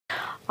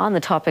On the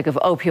topic of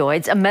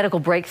opioids, a medical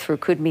breakthrough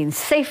could mean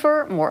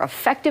safer, more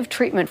effective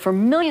treatment for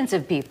millions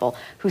of people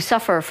who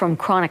suffer from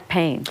chronic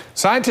pain.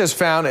 Scientists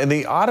found in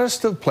the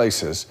oddest of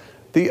places,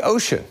 the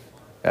ocean.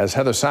 As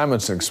Heather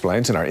Simonsen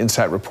explains in our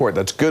Insight report,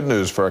 that's good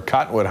news for a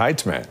Cottonwood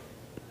Heights man.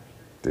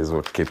 This is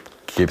what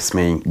keeps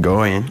me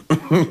going.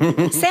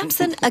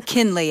 Samson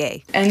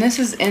Akinleye. And this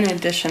is in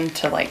addition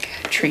to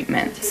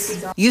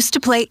treatments. Used to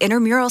play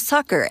intramural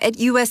soccer at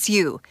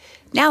USU.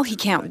 Now he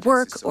can't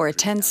work or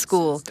attend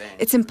school.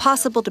 It's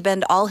impossible to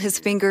bend all his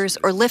fingers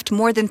or lift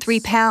more than 3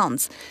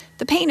 pounds.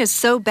 The pain is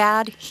so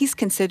bad, he's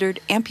considered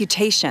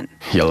amputation.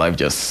 Your life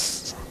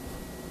just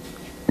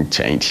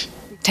changed.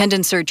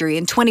 Tendon surgery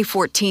in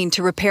 2014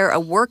 to repair a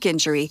work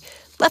injury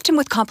left him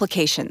with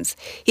complications.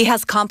 He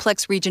has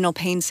complex regional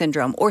pain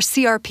syndrome, or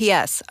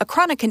CRPS, a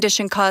chronic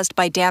condition caused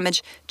by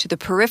damage to the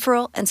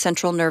peripheral and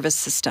central nervous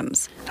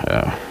systems.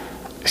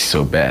 It's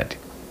so bad.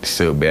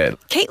 So bad.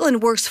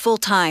 Caitlin works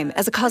full-time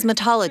as a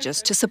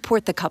cosmetologist to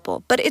support the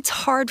couple, but it's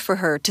hard for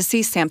her to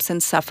see Samson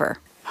suffer.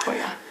 Oh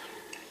yeah.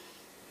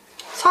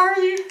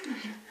 Sorry.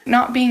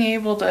 Not being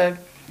able to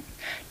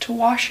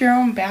wash your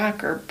own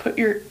back or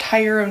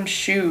tie your own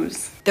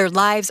shoes. Their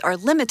lives are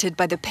limited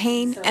by the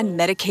pain and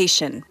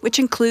medication, which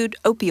include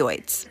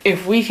opioids.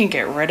 If we can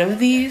get rid of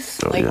these,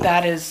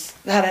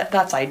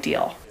 that's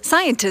ideal.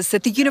 Scientists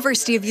at the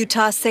University of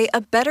Utah say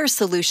a better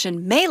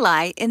solution may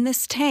lie in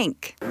this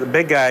tank. The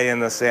big guy in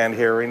the sand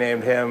here, we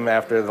named him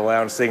after the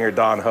lounge singer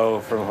Don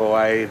Ho from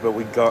Hawaii, but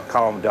we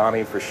call him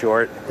Donnie for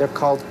short. They're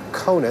called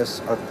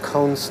conus, or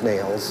cone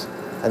snails,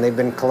 and they've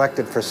been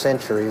collected for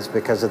centuries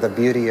because of the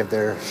beauty of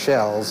their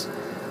shells.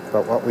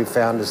 But what we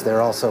found is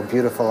they're also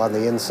beautiful on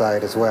the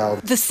inside as well.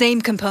 The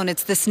same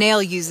components the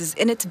snail uses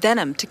in its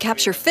venom to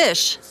capture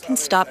fish can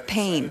stop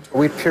pain.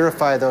 We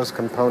purify those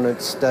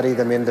components, study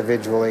them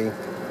individually,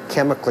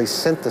 chemically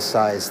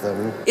synthesize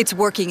them. It's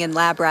working in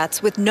lab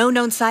rats with no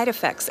known side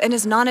effects and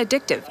is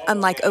non-addictive,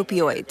 unlike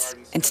opioids.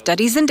 And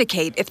studies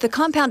indicate if the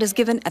compound is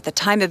given at the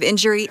time of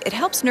injury, it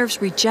helps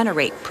nerves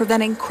regenerate,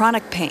 preventing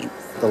chronic pain.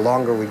 The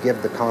longer we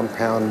give the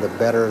compound, the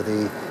better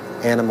the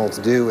animals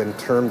do in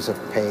terms of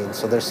pain.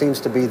 So there seems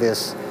to be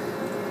this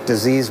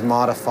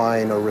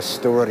disease-modifying or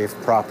restorative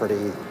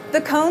property.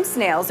 The cone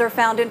snails are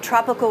found in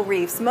tropical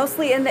reefs,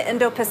 mostly in the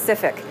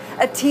Indo-Pacific.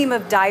 A team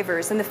of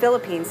divers in the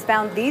Philippines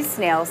found these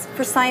snails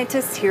for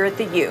scientists here at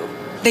the U.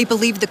 They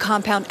believe the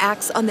compound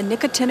acts on the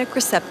nicotinic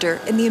receptor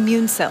in the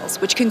immune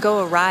cells, which can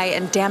go awry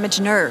and damage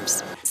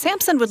nerves.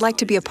 Samson would like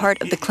to be a part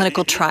of the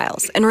clinical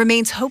trials and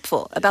remains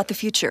hopeful about the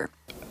future.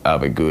 I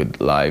have a good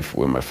life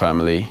with my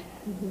family,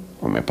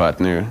 with my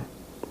partner,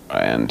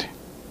 and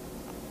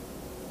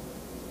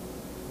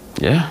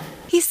yeah.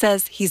 He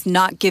says he's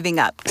not giving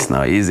up. It's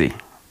not easy,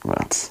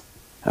 but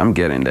I'm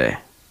getting there.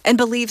 And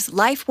believes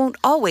life won't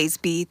always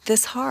be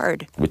this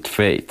hard. With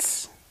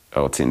faith,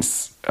 all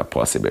things are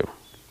possible.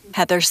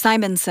 Heather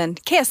Simonsen,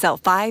 KSL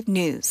 5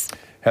 News.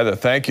 Heather,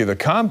 thank you. The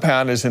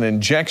compound is an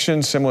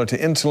injection similar to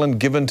insulin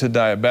given to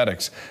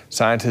diabetics.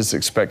 Scientists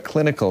expect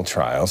clinical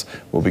trials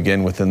will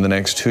begin within the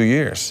next 2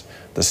 years.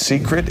 The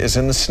secret is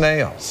in the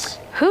snails.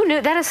 Who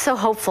knew? That is so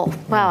hopeful.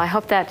 Wow, I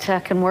hope that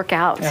can work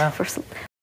out. Yeah. For some